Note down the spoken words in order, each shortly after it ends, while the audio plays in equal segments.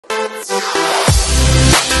So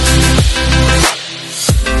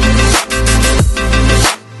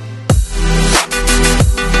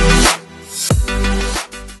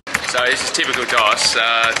this is typical DOS.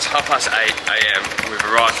 It's 8:30 AM. We've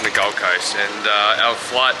arrived in the Gold Coast, and our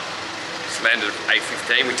flight landed at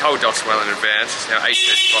 8:15. We told DOS well in advance. It's now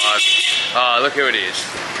 8:35. Look who it is.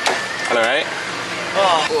 Hello, mate.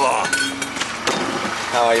 Oh.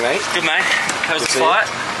 How are you, mate? Good, mate. How was the flight?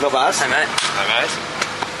 Not bad. Hey, mate. Hey, mate.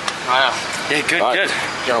 Yeah, good, Right. good.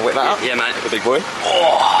 You want to whip that up? Yeah, mate. The big boy?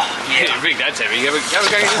 Oh, yeah. Big Dad's heavy. You ever go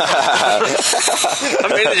get this?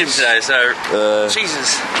 I'm in the gym today, so...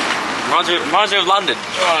 Jesus. Reminds me of London.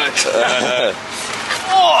 Right.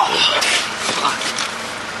 Oh.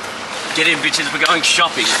 Get in, bitches. We're going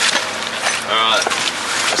shopping. Alright.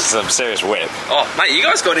 This is a serious whip. Oh, mate, you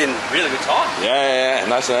guys got in really good time. Yeah.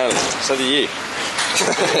 Nice and early. So do you.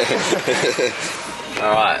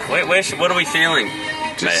 Alright. What are we feeling?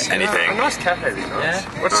 Mate, anything. A nice cafe, nice. Yeah.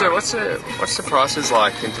 What's the prices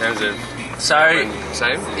like in terms of? So,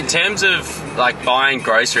 same. in terms of like buying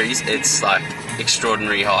groceries, it's like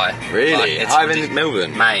extraordinary high. Really? Like, it's Higher than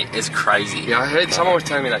Melbourne? Mate, it's crazy. Yeah, I heard someone was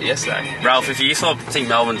telling me that yesterday. Ralph, if you think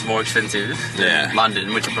Melbourne's more expensive than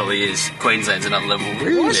London, which it probably is, Queensland's another level.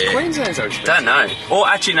 What's Queensland so expensive? Don't know. Or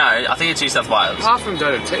actually, no, I think it's New South Wales. Half of them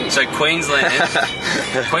don't have tea. So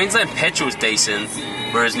Queensland petrol's decent,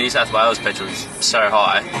 whereas New South Wales petrol's so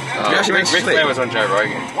high. Rick Flair was on Joe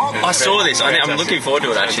Rogan. I saw this. I'm looking forward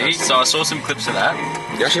to it actually. So I saw some clips of that.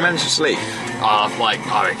 You actually managed to sleep? Like,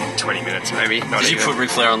 I reckon 20 minutes maybe. Not Did you put Ric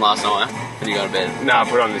Flair on last night when you got to bed? No, I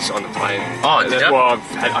put on this on the plane. Oh, did you? Well,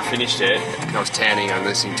 I finished it. I was tanning and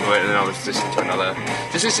listening to it, and then I was listening to another.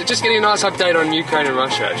 Just getting a nice update on Ukraine and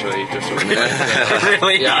Russia actually.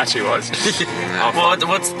 Really? Yeah, actually was.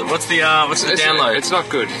 What's the download? It's not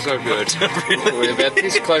good. It's not good. Really? We're about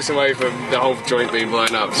this close away from the whole joint being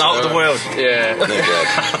blown up. Not the world. Yeah.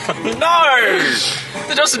 No!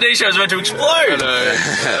 The dos&d show is about to explode.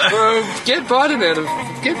 Well, get Biden out of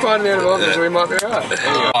office, we might be right.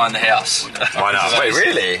 Anyway. In the house. Why not? Wait,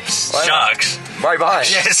 really? Sharks. Bye.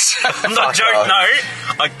 Yes. I'm not joking. No.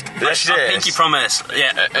 I pinky promise.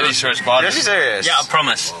 Yeah. And he's serious, Biden. Are you serious? Yeah, I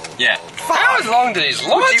promise. Yeah. How long did his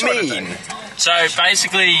life? What do you mean? So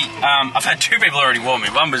basically, I've had two people already warn me.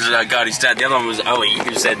 One was Gardy's dad. The other one was Owie,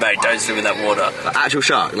 who said, "Mate, don't swim in that water." Actual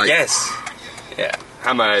shark? Like Yes. Yeah.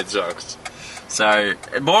 Hammerhead sharks. So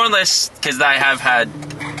more or less, because they have had.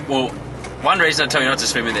 Well, one reason I tell you not to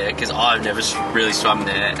swim in there because I've never really swum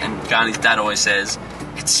there, and Gardy's dad always says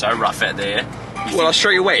it's so rough out there. Well,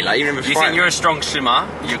 straight away, like even if You think you're a strong swimmer?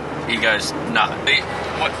 He goes, no.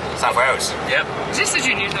 What? South Wales. Yep. Is this the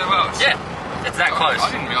New South Wales? Yeah. It's that close.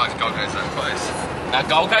 I didn't realise Gold Coast was that close. Now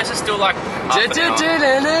Gold Coast is still like half an hour.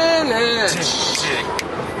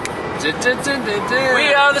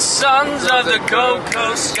 We are the sons of the Gold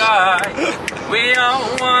Coast sky. We are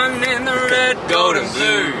one in the red, gold and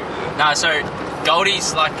blue. No, so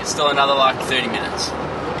Goldie's like still another like 30 minutes.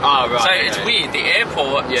 Oh, right. So it's weird. The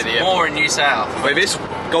airport is more in New South. Wait, this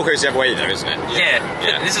Gold Coast is the other way though, isn't it?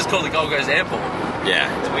 Yeah. This is called the Gold Coast Airport. Yeah.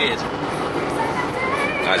 It's weird.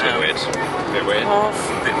 That's a bit weird. Bit weird. Oh,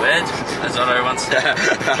 a bit weird, as Otto once said.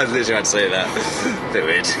 I was literally about to say that. Bit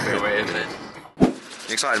weird. Bit weird.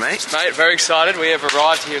 You excited, mate? Mate, very excited. We have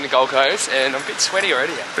arrived here in the Gold Coast, and I'm a bit sweaty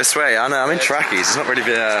already. Bit sweaty. I know. I'm in trackies. It's not really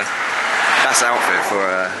the best outfit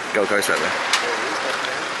for Gold Coast weather.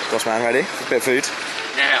 Boss man, ready? A bit of food.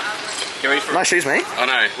 Now, get ready for Nice shoes, mate. I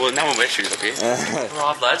know. Well, no one wears shoes up here.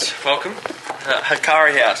 Right, lads. Welcome.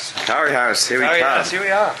 Hikari House. Curry House. Here we come. Here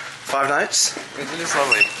we are. 5 nights. It is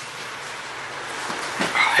lovely.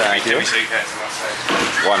 Thank you. Heavy suitcase, I must say.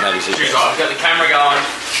 One heavy suitcase. I've got the camera going.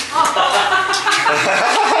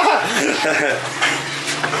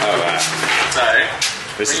 Oh wow. So,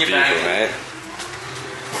 This is bring it beautiful, back. mate.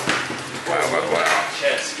 Wow.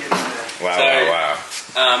 Yes, get in there.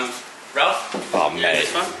 Wow. Ralph? Oh, You in mate.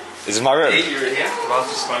 this one? This is my room. Hey, you're in here. Ralph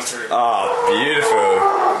just spun through. Oh, beautiful.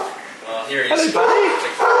 Well, here he Hello, is. buddy.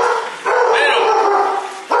 Middle.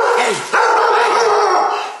 Hey.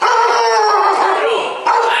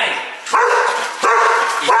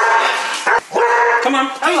 Come on.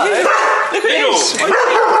 Hello. Look at this.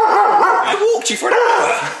 I walked you for an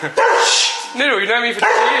hour. Noodle, you know me for 2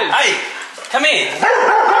 years. Hey, come in.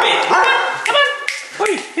 Come in. Come on.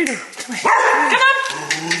 Wait, Noodle. Come on.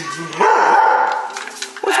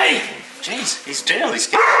 Hey. Jeez, he's generally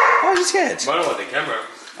scared. Why are you scared? I don't want the camera.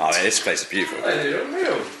 Oh, man, this place is beautiful. Hey,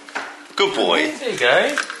 Noodle. Good boy. There you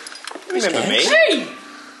go. Remember me? Hey.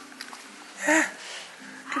 Yeah.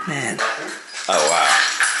 Good man. Oh, wow.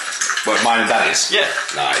 What, mine and Daddy's? Yeah.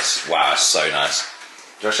 Nice. Wow, that's so nice.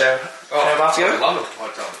 Do you want to share? Oh, about to go? I love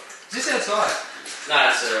it. Is outside. No,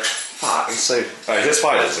 that's a... Fuck, I'm so... Oh, is there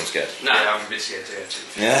spiders? I'm scared. No. Yeah, I'm a bit scared too,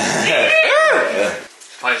 actually. Yeah.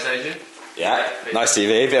 PlayStation? Yeah, nice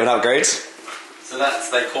TV, bit of an upgrade. So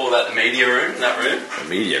they call that the media room, that room? The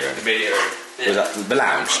media room. The media room. Yeah. Was that the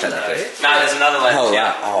lounge, technically? No, there's another lounge. Oh,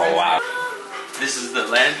 yeah. wow. Oh, wow. This is the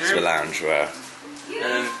lounge It's the room. lounge, wow.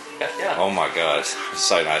 Yeah. Oh my god. It's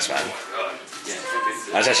so nice, man. Yeah.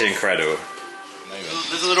 That's actually incredible.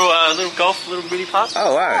 There's a little golf, little mini pub.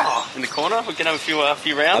 Oh, wow. In the corner. We can have a few I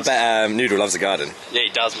rounds. bet Noodle loves the garden. Yeah, he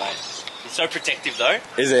does, mate. He's so protective, though.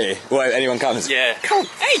 Is he? Well, if anyone comes? Yeah. Come on.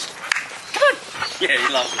 Hey! Come on! Yeah,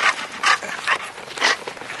 he loves it.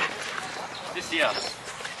 This here.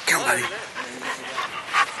 Come on, buddy.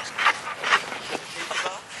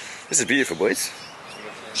 This is beautiful, boys.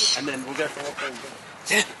 And then we'll go for a walk.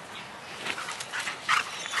 Yeah.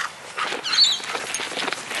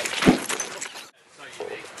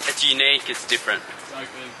 It's unique, it's different.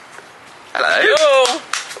 Hello.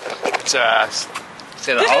 It's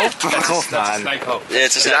see the hole? Fuck off, man. Snake hole. Yeah,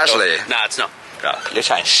 it's a snake actually? hole. Nah, it's not. Oh, you're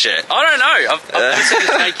chatting shit. I don't know. I've just seen a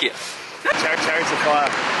snake here. Chariots of fire.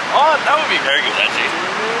 Oh, that would be very good, actually.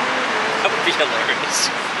 That would be hilarious.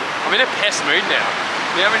 I'm in a pest mood now.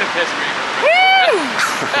 Yeah, I'm in a pest mood. What?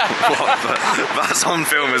 That's on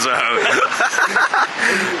film as well.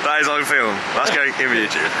 That is on film. That's going to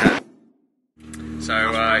YouTube. So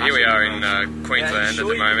here we are in Queensland at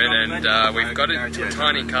the moment, and we've got into a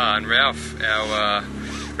tiny car, and Ralph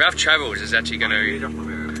Travels is actually going to...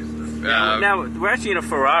 now, we're actually in a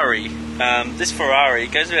Ferrari. This Ferrari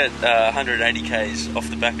goes about 180 k's off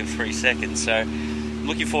the back of 3 seconds, so I'm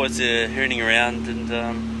looking forward to hooning around and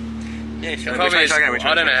yeah, the problem is, I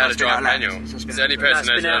don't know how to drive manual. The only person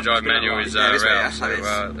who knows how to drive manual is Ralph, so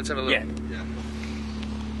let's have a look. Yeah.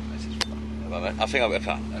 I think I'll get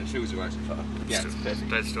fun. It feels right so far. Yeah, it's perfect.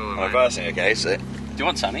 That's all, I'm mate. reversing, okay, so... Do you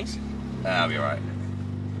want sunnies? I'll be alright.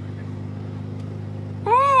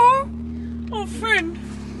 Oh, friend.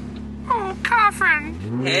 Oh, car friend.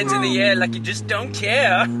 Hands in the air like you just don't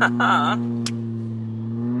care. Oh,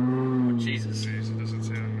 Jesus. Jeez, it doesn't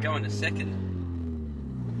sound... Go in a second.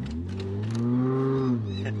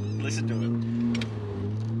 Listen to it.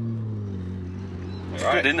 It's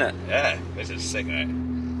Alright. good, isn't it? Yeah, this is sick, mate.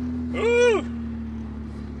 Ooh.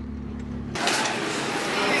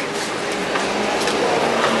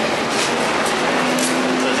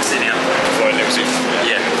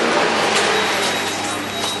 Yeah.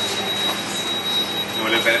 You want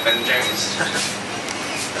a little bit of Ben Jones?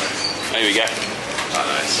 There we go. Oh,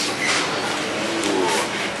 nice.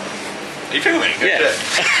 Are you filming? Yeah.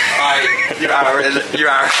 You're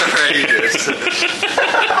outrageous.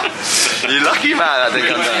 You lucky man, I think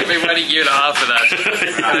I'm I've been waiting a year and a half for that.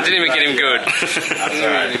 I didn't even get him good.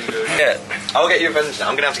 Yeah, I'll get you a present now.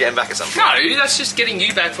 I'm going to have to get him back at some point. No, that's just getting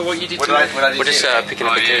you back for what you did What to did me. I do We're to just you? picking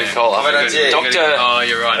up the Coca-Cola. What did I do? Doctor. Oh,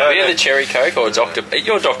 you're right. Are we in the cherry Coke or Doctor?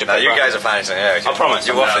 You're Doctor. No, you guys are planning something else. I promise.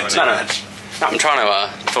 You're waffling too No. much. No, I'm trying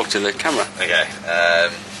to talk to the camera. Okay,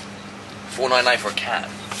 $4.99 for a can.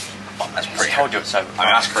 Oh, that's pretty. I told you it's so. I mean,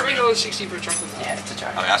 that's criminal. $3.60 for a chocolate bar. Yeah, it's a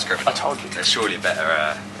joke. I mean, that's criminal. I told you. There's surely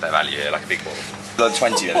better value here, like a big ball.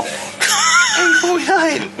 $1.20 the other day.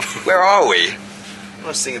 $8.49. Where are we? I'm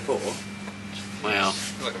not Singapore. Wow.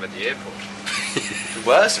 Like I'm at the airport.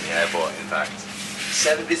 Worse than the airport, in fact.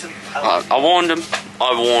 £77. I warned them.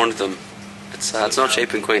 I warned them. It's not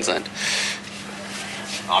cheap in Queensland.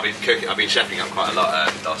 I've been chefing up quite a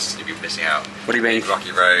lot, Dos. You've been missing out. What do you mean? Made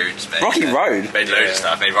Rocky Roads. Made, Rocky Road? Made loads of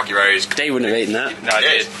stuff. Made Rocky Roads. Dave wouldn't have eaten that. No, I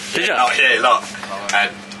did. Did you? Oh, yeah, a lot.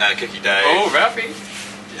 And cookie dough. Oh, Ralphie.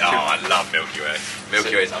 Oh, I love Milky Way.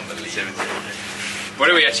 Milky Way is unbelievable. What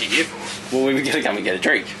are we actually here for? Well, we were going to come and get a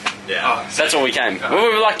drink. Yeah. That's all we came. We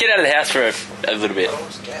were like, get out of the house for a little bit.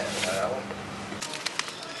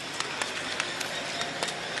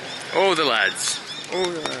 All the lads. All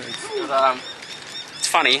the lads. It's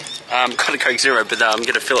funny. Got a Coke Zero, but I'm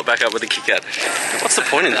going to fill it back up with a Kit Kat. What's the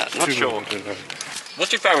point in that? Not sure.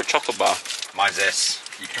 What's your favourite chocolate bar? Mine's this.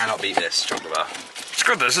 You cannot beat this chocolate bar. It's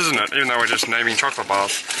good, this, isn't it? Even though we're just naming chocolate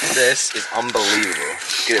bars. This is unbelievable.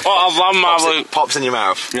 Pops in your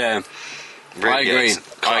mouth. Yeah. Really I agree. good.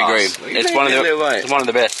 I agree. Class. It's one of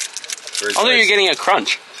the best. I thought you were getting a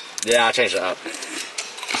crunch. Yeah, I changed it up.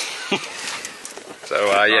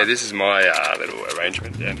 So, yeah, this is my little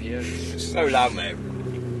arrangement down here. So loud, mate.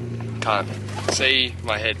 Can't see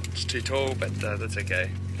my head. It's too tall, but that's okay.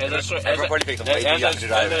 Everybody thinks I'm way too young to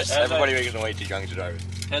drive this. Everybody thinks I'm way too young to drive it.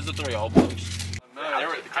 How's the 3 old blokes?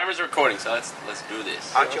 The cameras are recording, so let's do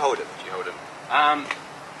this. How do you hold him? Do you hold him?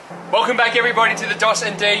 Welcome back, everybody, to the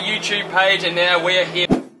dos&d YouTube page, and now we are here.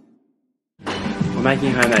 We're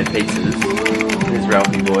making homemade pizzas. There's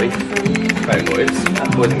Ralphie boy. Hey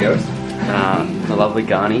boys and girls. The lovely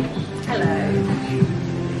Garni. Hello.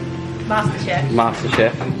 Master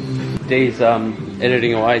Chef. Dee's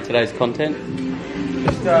editing away today's content.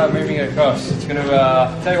 Just moving it across. It's going to,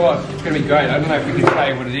 tell you what, it's going to be great. I don't know if we can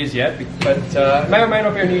say what it is yet, but it may or may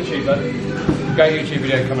not be on YouTube, but great YouTube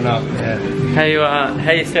video coming up. Yeah.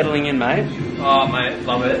 How you settling in, mate? Oh, mate,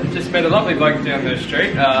 love it. Just met a lovely bloke down the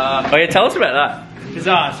street. Oh yeah, tell us about that.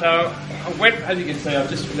 Bizarre. So, I went, as you can see, I've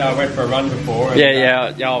just went for a run before. And,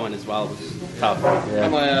 Yeah, I went as well. It was tough. Yeah.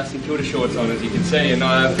 Got my St Kilda shorts on, as you can see, and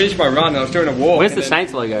I finished my run. I was doing a walk. Where's the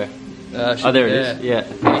Saints logo? Oh, there it is. Yeah.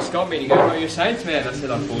 And he stopped me and he goes, "Oh, you're a Saints man?" I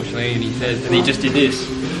said, "Unfortunately," and he said, and he just did this,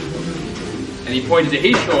 and he pointed to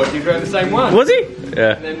his shorts. He was wearing the same one. Was he?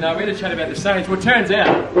 Yeah. And then we had a chat about the Saints. Well, it turns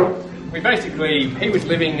out he was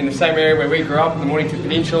living in the same area where we grew up in the Mornington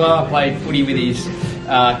Peninsula. I played footy with his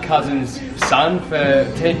cousin's son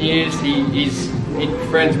for 10 years. He's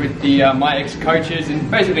friends with my ex-coaches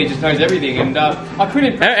and basically just knows everything. And I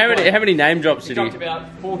couldn't. How many name drops He did he? dropped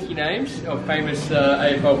about 40 names of famous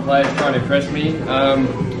AFL players trying to impress me. I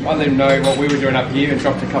let him know what we were doing up here and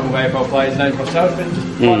dropped a couple of AFL players' names myself, but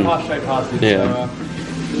just quite half straight past it. Yeah.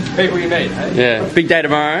 So, people you meet, hey? Yeah. Big day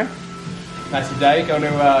tomorrow. Massive day. Going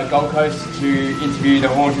to Gold Coast to interview the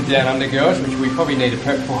Haunted Down Under girls, which we probably need to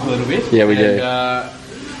prep for a little bit. Yeah, we do.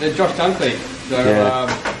 Then Josh Dunkley. So,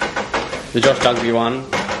 the Josh Dunkley one,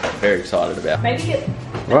 very excited about. Maybe get...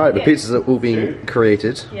 Right, the pizzas are all being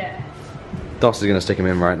created. Yeah. Dos is going to stick them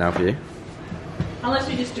in right now for you. Unless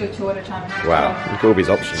we just do it two at a time. Wow, look at all these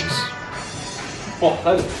options. Oh,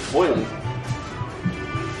 those are boiling.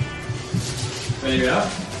 there you go.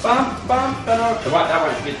 Bum, bum, bum. That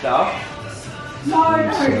won't fit up. No.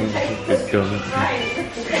 Good girl.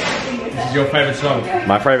 This is your favourite song?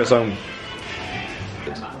 My favourite song.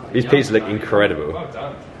 These pizzas look incredible. Well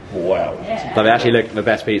done. Wow. They actually look the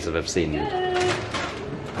best pizza I've ever seen.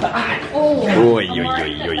 Oh, Oi, oi,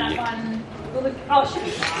 oi, oi. Oh, should be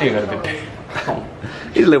Think that a bit.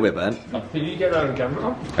 He's a little bit burnt. Did you get that on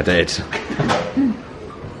camera? I did.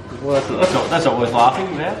 Well, that's not worth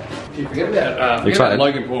laughing about. You forget about Excited.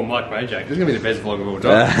 Logan Paul and Mike Majak. This is going to be the best vlog of all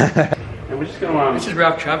time. And we're just going This is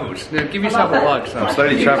Ralph Travels. Now, give yourself a plug. So.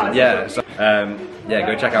 Slowly traveling. Yeah. So, yeah.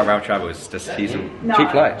 Go check out Ralph Travels to see some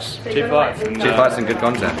cheap flights. Cheap flights. And, Cheap flights and good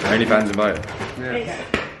content. Only fans invited. yeah.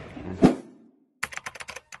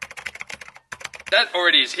 That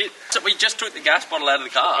already is hit. So we just took the gas bottle out of the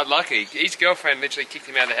car. Lucky. His girlfriend literally kicked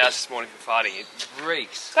him out of the house this morning for fighting. It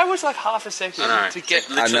reeks. That was like half a second to get.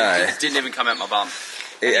 Literally, I know. It didn't even come out my bum.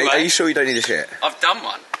 Are you sure you don't need a shit? I've done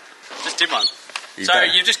one. Just did one. You So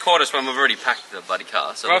don't? you've just caught us when we've already packed the bloody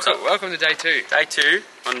car. So Welcome to day 2. day 2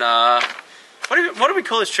 on what do we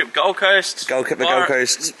call this trip? Gold Coast. Gold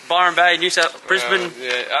Coast. Byron Bay, Brisbane.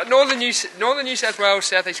 Northern New South Wales,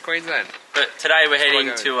 southeast Queensland. But today we're heading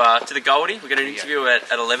going. to the Goldie. We're going to interview at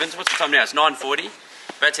 11. So what's the time now? It's 9:40.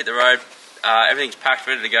 About to hit the road. Everything's packed,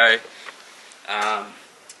 ready to go.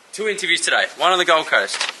 2 interviews today. One on the Gold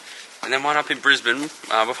Coast, and then one up in Brisbane.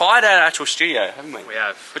 We've hired our actual studio, haven't we? We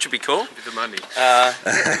have. Which would be cool. With the money.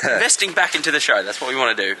 Investing back into the show. That's what we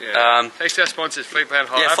want to do. Yeah. Thanks to our sponsors, Fleet Plan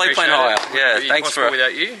Hire. Yeah, Fleet Plan Hire. Yeah, thanks for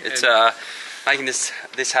without you. It's making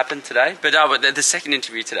this happen today. But the second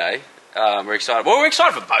interview today, we're excited. Well, we're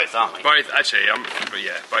excited for both, aren't we? Both, actually,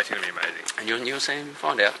 both are going to be amazing. And you'll see and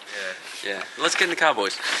find out. Yeah. Yeah. Let's get in the car,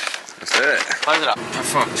 boys. That's it. Close it up.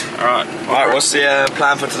 Fucked. Alright. Alright, what's the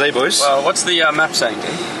plan for today, boys? Well, what's the map saying?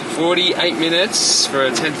 48 minutes for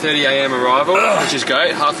a 10:30 AM arrival, which is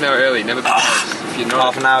great. Half an hour early, never been if you're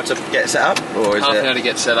not. Half an hour to get set up? Or is Half it? an hour to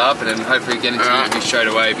get set up and then hopefully get into the interview straight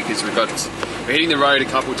away because we're hitting the road a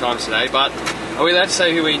couple times today. But are we allowed to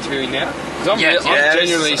say who we're interviewing now? 'Cause I'm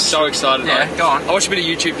genuinely so excited. Yeah, go on. I watched a bit of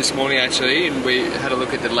YouTube this morning actually, and we had a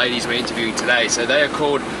look at the ladies we're interviewing today. So they are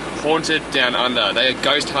called Haunted Down Under. They are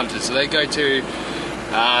ghost hunters. So they go to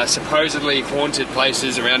supposedly haunted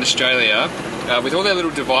places around Australia with all their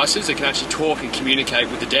little devices. They can actually talk and communicate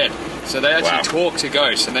with the dead. So they actually talk to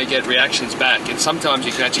ghosts and they get reactions back. And sometimes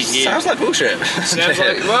you can actually hear. Sounds like bullshit. Sounds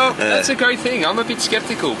like, well, that's a great thing. I'm a bit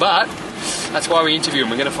sceptical, but that's why we interview them.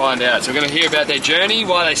 We're going to find out. So we're going to hear about their journey,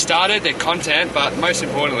 why they started, their content, but most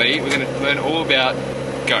importantly, we're going to learn all about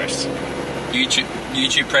ghosts.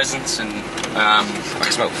 YouTube presence and I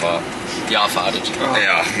can smell fart. yeah, I farted.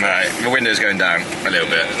 Yeah, no, the window's going down a little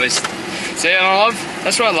bit. At least, see,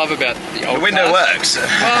 that's what I love about the old The window cars. works.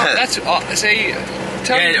 Well, that's see.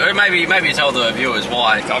 Tell me, Yeah, or maybe tell the viewers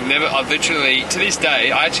why. I've literally to this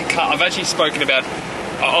day, I've actually spoken about.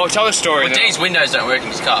 I'll tell a story. Well, these windows don't work in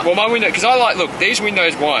this car. Well, my window, because I like, look, these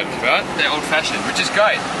windows won't, right? They're old-fashioned, which is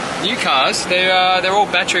great. new cars, they're all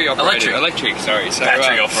battery operated. Electric, sorry. So,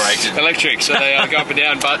 Battery operated. Electric, so they go up and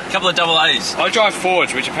down. But a couple of double A's. I drive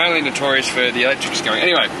Fords, which are apparently notorious for the electrics going.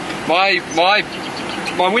 Anyway,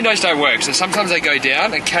 my windows don't work, so sometimes they go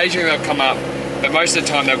down. Occasionally they'll come up, but most of the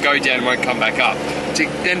time they'll go down and won't come back up. To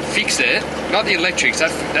then fix it, not the electrics,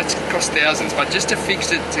 that's cost thousands, but just to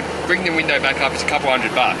fix it, to bring the window back up, it's a couple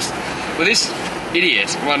 $100. Well, this idiot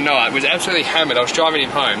one night was absolutely hammered. I was driving him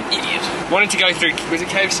home. Idiot. Wanted to go through, was it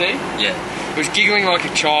KFC? Yeah. He was giggling like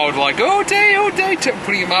a child, like, all day,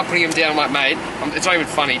 putting him up, putting him down. I'm like, mate, it's not even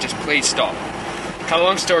funny, just please stop. Cut a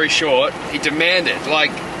long story short, he demanded,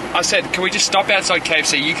 like, I said, can we just stop outside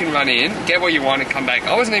KFC, you can run in, get what you want and come back.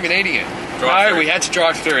 I wasn't even eating it. No, we had to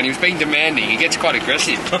drive through, and he was being demanding. He gets quite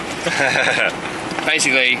aggressive.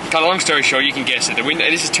 Basically, cut a long story short, you can guess it.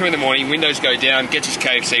 This is 2 in the morning, windows go down, gets his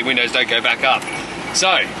KFC, windows don't go back up.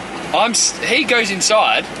 So, he goes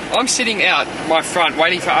inside, I'm sitting out my front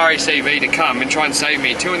waiting for RACV to come and try and save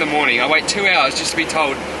me. 2 in the morning, I wait 2 hours just to be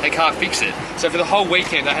told they can't fix it. So for the whole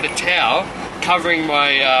weekend, I had a towel covering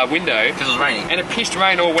my window. Because it was raining. And it pissed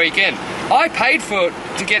rain all weekend. I paid for it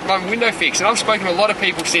to get my window fixed, and I've spoken to a lot of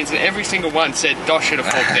people since, and every single one said Dosh should have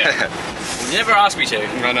forked out. You never asked me to.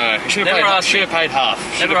 I know. Should have paid half.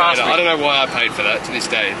 Never asked me. I don't know why I paid for that to this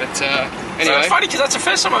day, but anyway. So it's funny because that's the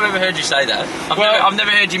first time I've ever heard you say that. I've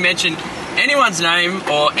never heard you mention anyone's name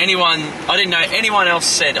or anyone. I didn't know anyone else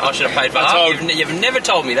said I should have paid for half. You've never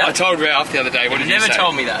told me that. I told Ralph the other day. What did you say? Never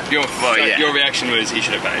told me that. Your reaction was he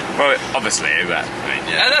should have paid. Well, obviously, but I mean,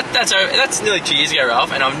 yeah. That's nearly 2 years ago,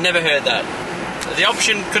 Ralph, and I've never heard that. The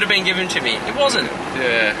option could have been given to me. It wasn't.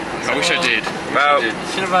 Yeah, I wish I did.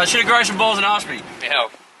 Well, should have grown some balls and asked me. Now,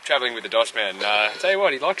 travelling with the Dosh man, tell you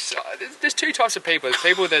what, he likes. There's 2 types of people. There's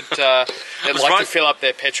people that like to fill up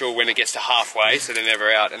their petrol when it gets to halfway, so they're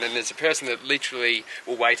never out. And then there's a person that literally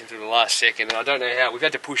will wait until the last second. And I don't know how. We've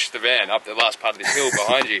had to push the van up the last part of this hill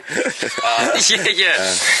behind you.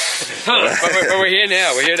 But we're here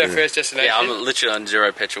now. We're here at our first destination. Yeah, I'm literally on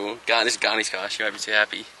 0 petrol. This is Garney's car. She won't be too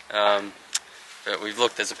happy. But we've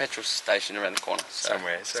looked. There's a petrol station around the corner.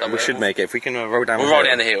 Somewhere. We should make it. If we can roll down. We'll roll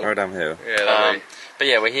down the hill. Roll down the hill. Yeah. But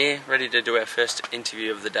yeah, we're here, ready to do our first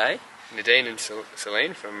interview of the day. Nadine and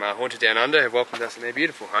Celine from Haunted Down Under have welcomed us in their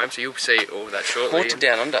beautiful home, so you'll see all of that shortly. Haunted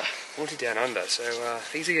Down Under. Haunted Down Under, so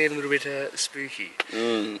things are getting a little bit spooky.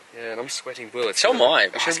 Yeah, and I'm sweating bullets. So am I.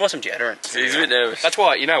 We should have bought some deodorant. He's a bit nervous. That's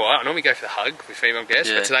why, you know what, I normally go for the hug with female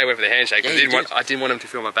guests, but today I went for the handshake. I didn't want them to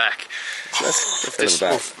feel my back.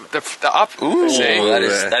 The up. Ooh,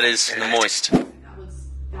 that is moist. That was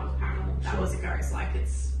paranormal. That was gross. Like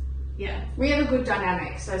it's, yeah. We have a good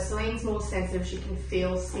dynamic. So Celine's more sensitive. She can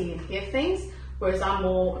feel, see, and hear things. Whereas I'm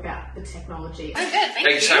more about the technology. Oh, good. Thank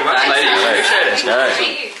you so much, ladies. Appreciate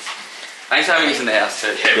it. Thanks for having us in the house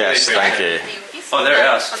too. Yes, thank you. Oh, they're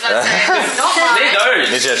ours. They're those.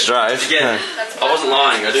 It's just drive. Again, I wasn't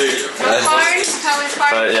lying. I do.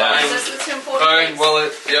 Phone,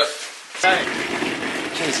 wallet, yep.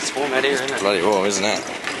 Jeez, it's warm out here, isn't it? Bloody warm, isn't it?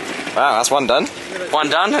 Wow, that's one done. One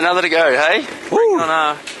done, another to go, hey?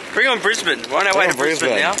 Bring on Brisbane. We're on our way to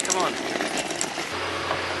Brisbane now. Come on.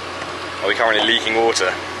 Are we currently leaking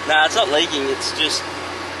water? Nah, it's not leaking. It's just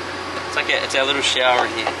it's our little shower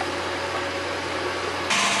in here.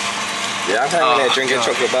 Yeah, I'm having a drink a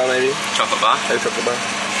chocolate bar maybe. Chocolate bar? A chocolate bar.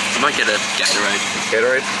 I might get a Gatorade.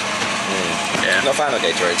 Gatorade? Yeah. Not a fan of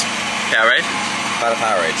Gatorades. Powerade? Fan of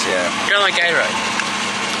Powerades, yeah. You don't like Gatorade?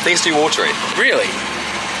 I think it's too watery. Really?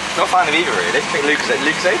 Not a fan of either really. I think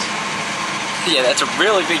Lucozade? Yeah, that's a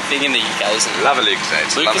really big thing in the UK, isn't it? Love a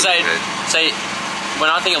Lucozade. Lucozade, say,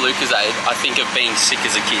 when I think of Lucozade, I think of being sick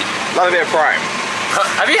as a kid. Love a bit of Prime.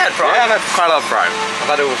 Have you had Prime? Yeah, I've had quite a lot of Prime.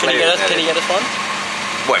 I've had all flavours. Can you get us one?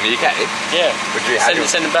 What, in the UK? Yeah. Would you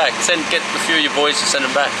send them back. Get a few of your boys to send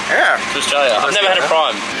them back. Yeah. To Australia. I've never had a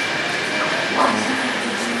Prime.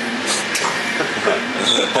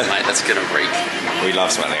 Oh mate, that's gonna reek. We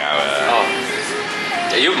love smelling our...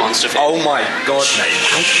 Yeah, you're a monster fan. Oh my god, mate.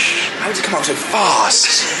 How did it come out so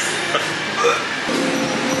fast?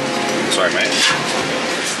 Sorry, mate.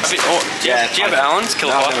 Do you have Allen's? No,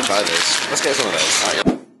 I've never tried this. Let's get some of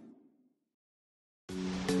those.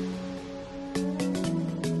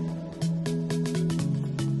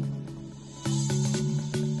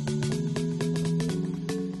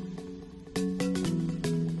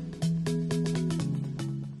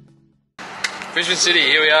 Brisbane City,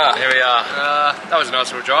 here we are. That was a nice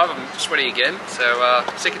little drive. I'm sweating again. So,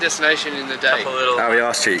 second destination in the day. How are your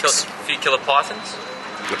arse cheeks? A few killer pythons.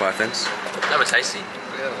 The pythons? They were tasty.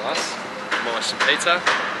 Yeah, nice. More some pizza.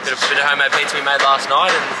 Bit of homemade pizza we made last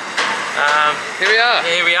night, and here we are.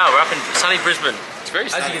 Yeah, here we are. We're up in sunny Brisbane. It's very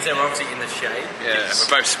As you can see, we're obviously in the shade. Yeah,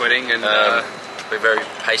 we're both sweating and we're very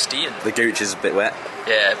pasty and The gooch is a bit wet.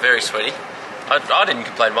 yeah, very sweaty. I didn't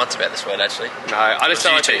complain once about the sweat actually. no, I just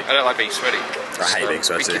What do you don't like being sweaty. I hate being Be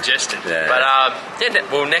sweaty. congested. Yeah. But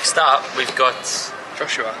well, next up we've got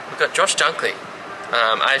Joshua. Josh Dunkley,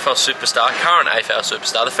 AFL superstar, current AFL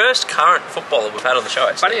superstar, the first current footballer we've had on the show.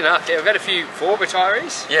 Actually. Funny enough, yeah, we've had a few former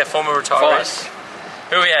retirees. Yeah, former retirees.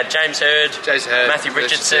 Who we had? James Hird, Matthew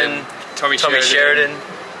Richardson, Tommy Sheridan,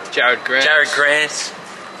 Jared Grant,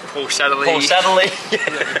 Paul Satterley.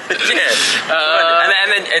 Yeah.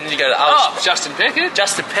 And then you go to other Justin Peckett.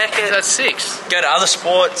 That's 6. Go to other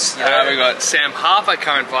sports. You know. We've got Sam Harper,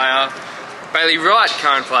 current player. Bailey Wright,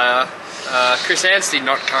 current player. Chris Anstey,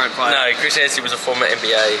 not current player. No, Chris Anstey was a former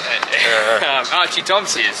NBA. Archie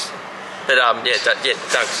Thompson is. But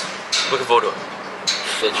Dunks. Looking forward to it.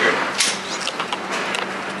 Yeah, true.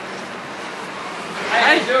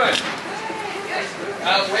 How you doing?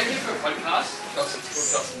 We're here for a podcast.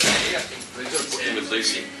 Dos&d, I think. We've got to put in with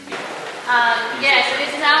Lucy. Yeah, so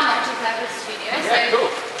this is our multi-purpose studio. Yeah, so cool.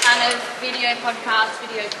 kind of video podcast,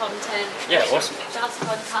 video content. Yeah, awesome. Just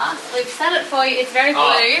podcast. We've set it for you. It's very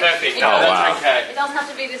blue. Perfect. wow. Okay. It doesn't have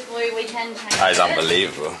to be this blue. We can change That is it.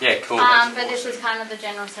 unbelievable. Yeah, cool. But this is kind of the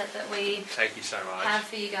general set that we Thank you so much. have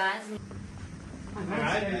for you guys.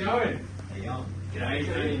 Alright, how you going? How you going? G'day,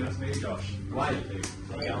 Tony. Nice to meet you, Josh. Wade.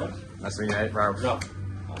 How you going? Nice to meet you, Ralph. Rob.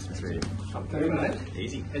 Nice to meet you. Up to you, mate.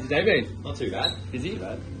 Easy. How's your day been? Not too bad. Busy? Day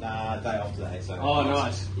off today, so. Oh,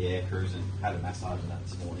 nice. Yeah, cruising. Had a massage and that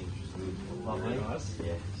this morning, which was good. Lovely. Nice.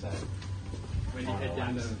 Yeah, so. When do you head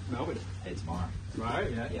down to Melbourne? Head tomorrow. Tomorrow?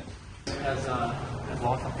 Yeah. Yeah. How's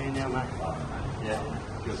life up here now, mate? Yeah.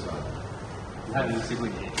 Feels right. You having a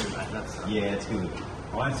sibling here too, mate. That's Yeah, it's good.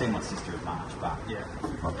 I haven't seen my sister in March, but yeah.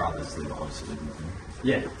 my brother's obviously living with me.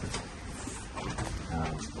 Yeah.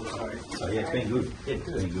 So yeah, it's been good. Yeah, it's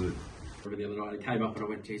been good. The other night, I came up and I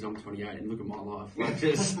went, geez, I'm 28 and look at my life. Like,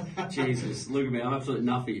 just, Jesus, look at me, I'm absolutely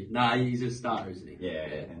nothing. Nah, he's a star, isn't he? Yeah,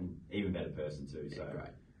 and even better person too, so great.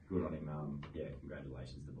 good on him. Yeah,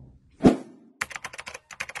 congratulations to them.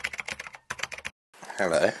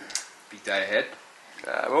 Hello. Big day ahead.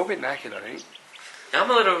 We're all a bit knackered, I think. I'm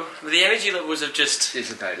a little. The energy levels have just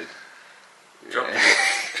Dissipated. dropped.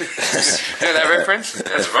 You know that reference?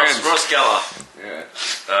 That's Ross Geller. Yeah.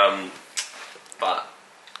 But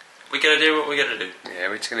we gotta do what we gotta do. Yeah,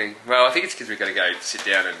 we're just gonna. Well, I think it's because we're gonna go sit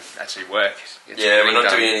down and actually work. Get some Yeah, we're editing not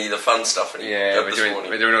done. doing any of the fun stuff anymore. Yeah, Job we're this doing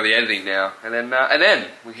morning. all the editing now, and then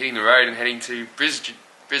we're hitting the road and heading to Bris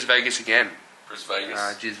Vegas again. Bris Vegas.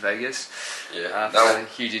 Jizz Vegas. Yeah. For a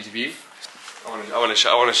huge interview. I want to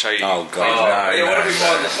show you. Oh god, Oh, no, yeah, no, what have we no.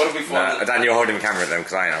 found? What have we found? No, Dan, you're holding the camera at them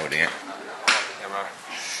because I ain't holding it. Camera.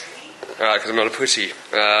 Alright, because I'm not a pussy.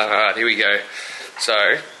 Alright, here we go. So,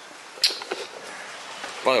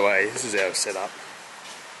 by the way, this is our setup,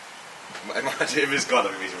 My team has got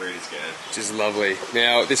him, he's really scared. which is lovely.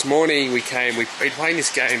 Now, this morning we've been playing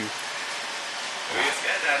this game. Are you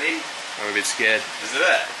scared, Daddy? I'm a bit scared. Is it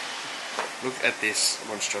there? Look at this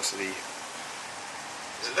monstrosity.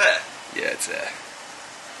 Is it there? Yeah, it's there.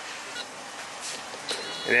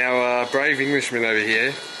 And our brave Englishman over here.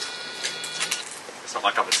 It's not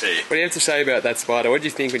my cup of tea. What do you have to say about that spider? What did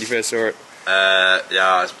you think when you first saw it? Yeah,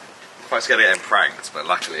 I was quite scared of getting pranked, but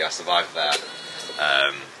luckily I survived that.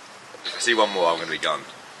 If I see one more, I'm going to be gone.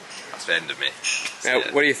 That's the end of me. Now,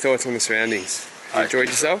 what are your thoughts on the surroundings? You enjoyed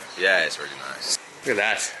yourself? Yeah, it's really nice. Look at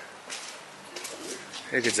that.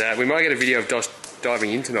 How good's that? We might get a video of Dos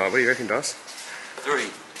diving in tonight. What do you reckon, Dos? 3, 2,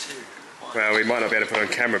 1. Well, we might not be able to put on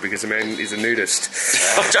camera because the man is a nudist.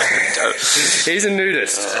 Don't. He's a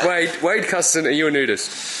nudist. Wade Custon, are you a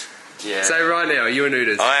nudist? Yeah. Say right now, are you a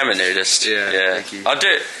nudist? I am a nudist. Yeah, thank you. I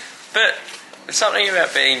do. But there's something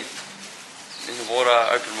about being in the water,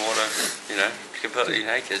 open water, you know, completely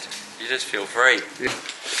naked. You just feel free. Yeah.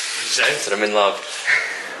 That I'm in love.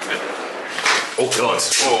 Oh god.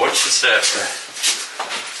 Oh, watch the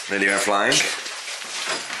surf. Nearly went flying.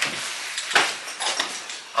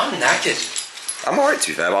 I'm knackered. I'm alright to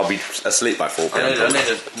be fair, but I'll be asleep by 4 p.m. I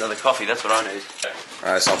need another coffee, that's what I need.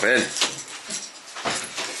 Alright, let's hop in.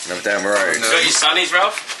 Another down the road. You got your sunnies,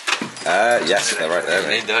 Ralph? Yes, they're right there, I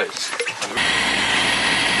mate. need those.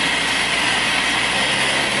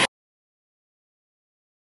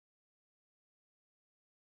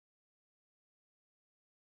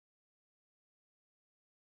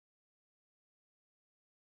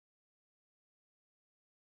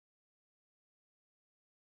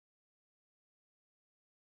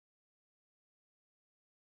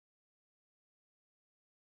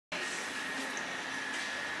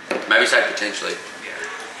 Maybe say potentially.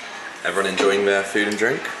 Everyone enjoying their food and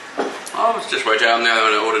drink? Oh, it's just worked out now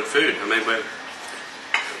when I ordered food. I mean, we're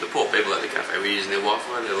the poor people at the cafe. We're using their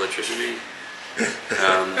Wi-Fi, their electricity.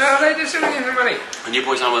 No, they just doing it for money. And you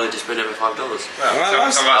boys aren't willing to spend over $5.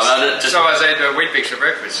 Well, some of us eat wheat bix for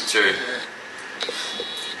breakfast. True.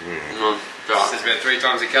 It's about 3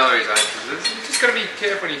 times the calories, eh? You just got to be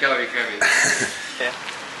careful when you calorie counting. Yeah.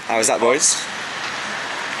 How was that, boys?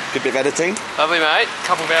 Good bit of editing? Lovely, mate.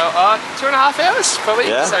 Couple of hours, 2.5 hours, probably.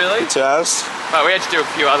 Yeah, so really. 2 hours. Well, we had to do a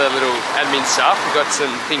few other little admin stuff. We got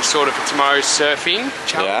some things sorted for tomorrow's surfing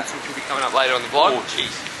challenge, which will be coming up later on the vlog. Oh,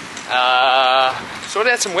 jeez.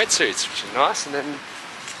 Sorted out some wetsuits, which is nice, and then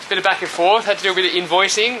a bit of back and forth. Had to do a bit of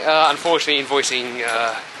invoicing. Unfortunately, invoicing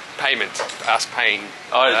payment, us paying.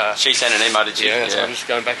 She sent an email to you. Yeah, so I'm just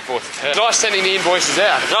going back and forth with her. Nice sending the invoices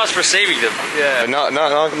out. Nice receiving them. Yeah.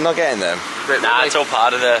 But not getting them. But Nah, it's all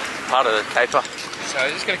part of the paper. So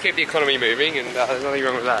just going to keep the economy moving, and there's nothing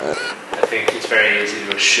wrong with that. I think it's very easy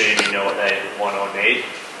to assume you know what they want or need,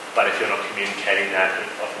 but if you're not communicating that, it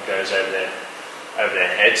often goes over their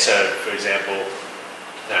head. So, for example,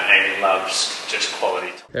 Amy loves just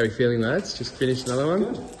quality. How are we feeling, lads? Just finished another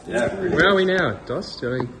one? Yeah. Where are we now, Dos?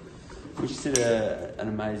 We just did an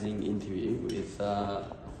amazing interview with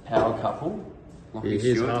power couple. Lachie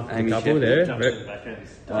Here's Stuart, half the Amy couple Sheppard. there.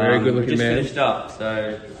 Very good looking just man. Finished up,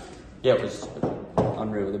 so yeah, it was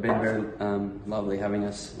unreal. They've been very lovely having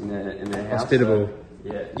us in their house. Hospitable.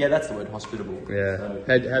 So, yeah, that's the word, hospitable. Yeah. So,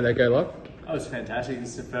 How'd that go, Lock? That was fantastic. This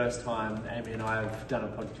is the first time Amy and I have done a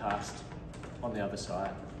podcast on the other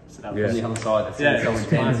side. So that was on the other side, that's yeah, so it was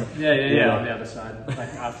intense. fun. Yeah, on the other side,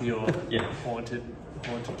 like after your haunted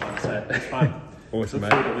one. So it's fun. Awesome, Look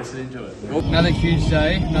mate. forward to listening to it. Another huge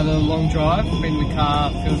day, another long drive. Been in the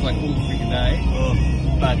car, feels like all the freaking day.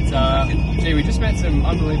 But, gee, we just met some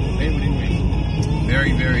unbelievable people, didn't we?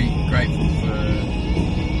 Very, very grateful for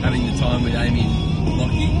having the time with Amy and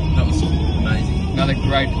Lachie. That was amazing. Another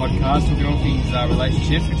great podcast, talking all things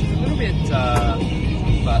relationships, which is a little bit,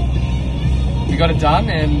 but we got it done.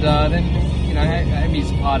 And then, you know,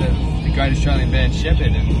 Amy's part of the great Australian band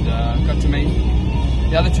Sheppard, and got to meet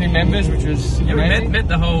the other 2 members, which was amazing. We met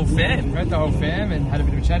the whole fam. Met the whole fam and had a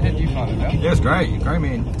bit of a chat. How did you find it, Al? Yeah, it was great. Great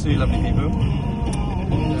meeting 2 lovely people.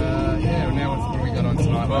 Yeah, well, now what have we got on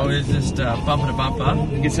tonight? Well, it was just bumper to bumper.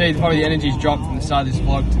 You can see probably the energy's dropped from the start of this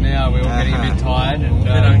vlog to now. We're all getting a bit tired and A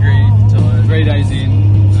bit hungry, tired. 3 days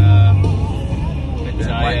in.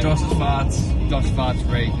 Like Josh's farts. Josh farts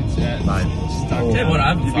reek. It's stuck. Yeah, what, I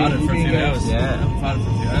haven't farted for a few hours. Yeah. I haven't farted for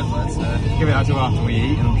a few hours, lads. Give it out till after we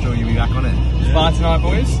eat, and I'm sure you'll be back on it. Spa tonight,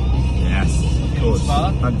 boys. Yes, of course.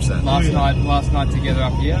 Spa. 100%. Last night together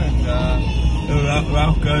up here, and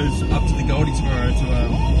Ralph goes up to the Goldie tomorrow to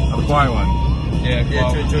A quiet one.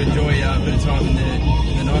 to enjoy a bit of time in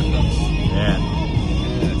the nightclubs. Yeah.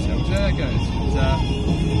 So we'll see how that goes. But,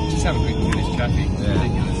 just have a quick look at this traffic. It's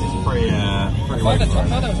ridiculous. It's pretty I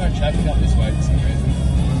thought there was no traffic up this way for some reason.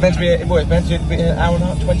 meant to be an hour and a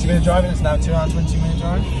half, 20-minute drive, and it's now 2 hours, 20-minute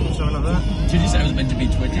drive, or something like that. Did you say it was meant to be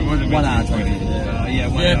 20? It wasn't 1 hour 20.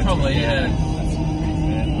 Yeah, probably, yeah.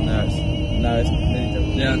 No, it's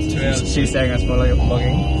Yeah, it's 2 hours. She's saying that's vlogging.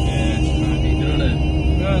 Yeah, it's funny, doing it.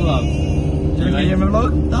 No love. Do you remember my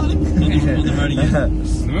vlog, darling? On the road again.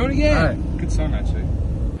 The moon again. Right. Good song, actually.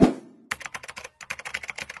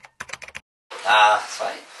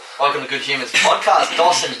 Sweet. Welcome to Good Humans Podcast.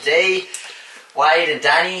 Dos and D, Wade and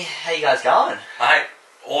Danny, how you guys going? Mate,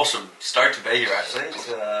 awesome. Stoked to be here, actually. It's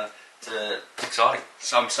exciting.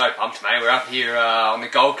 So I'm so pumped, mate. We're up here on the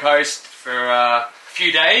Gold Coast for a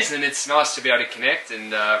few days, and it's nice to be able to connect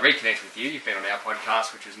and reconnect with you. You've been on our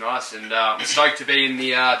podcast, which was nice, and I'm stoked to be in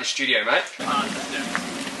the studio, mate. It's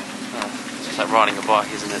just like riding a bike,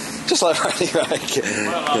 isn't it? Just like riding a bike.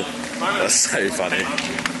 That's so funny.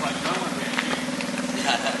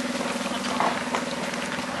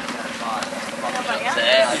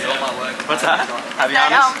 What's that? Have you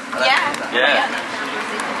honest? Yeah.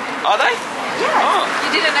 Are they? Yeah. Oh.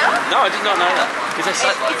 You didn't know? No, I did not know that. Because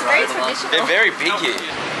It's very traditional. they're very big here.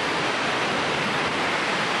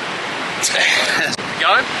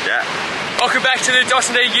 Going? Yeah. Welcome back to the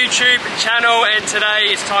dos&d YouTube channel, and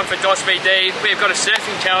today it's time for dos&d. We've got a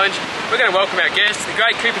surfing challenge. We're going to welcome our guest, the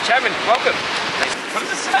great Cooper Chapman. Welcome. What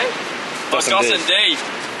does it say? Dos&d.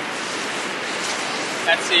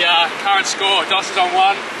 That's the current score. Dos is on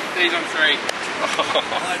 1, D's on 3.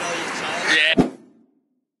 Yeah.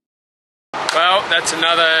 Well, that's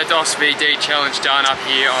another dos&d challenge done up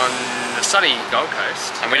here on the sunny Gold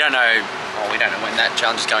Coast. And we don't know when that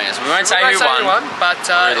challenge is going out, so we won't say who won. But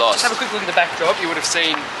Who lost. just have a quick look at the backdrop. You would have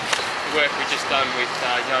seen the work we just done with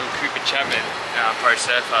young Cooper Chapman, pro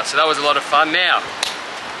surfer. So that was a lot of fun. Now,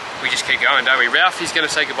 we just keep going, don't we? Ralphie's going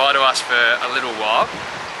to say goodbye to us for a little while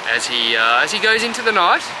as he goes into the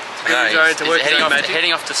night. He's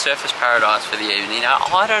heading off to Surfers Paradise for the evening.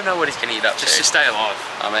 I don't know what he's going to eat up just to stay alive.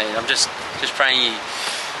 I mean, I'm just praying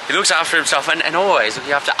he looks after himself and always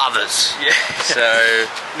looking after others. Yeah. So,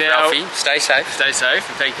 now, Ralphie, stay safe. Stay safe,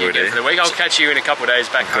 and thank you again for the week. I'll catch you in a couple of days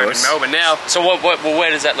back home in Melbourne now. So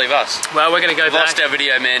where does that leave us? Well, we're going to go back. We've lost our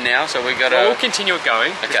video man now, so we've got to... Well, we'll continue it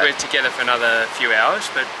going, because we're together for another few hours,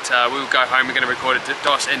 but we'll go home. We're going to record a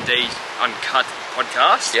dos&d uncut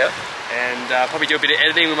podcast. Yep. And probably do a bit of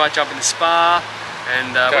editing. We might jump in the spa.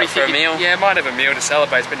 And what do you think? A meal? Yeah, might have a meal to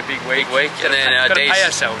celebrate. It's been a big week. And then got to pay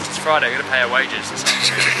ourselves. It's Friday. We've got to pay our wages.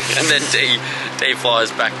 And then D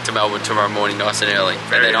flies back to Melbourne tomorrow morning, nice and early.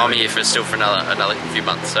 And then I'm here for another few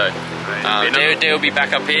months. So D will be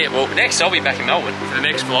back up here. Well, next I'll be back in Melbourne. For the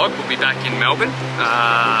next vlog, we'll be back in Melbourne.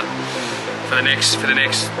 For the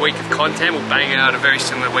next week of content, we'll bang out a very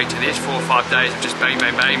similar week to this. 4 or 5 days of just bang,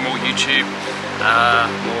 more YouTube.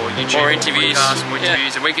 More interviews, podcasts, more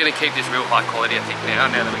interviews, and we're going to keep this real high quality, I think, now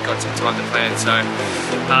that we've got some time to plan. So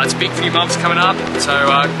it's a big few months coming up. So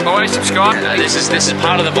always subscribe. This is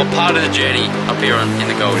part of the journey up here in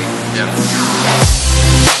the Goldie. Yeah.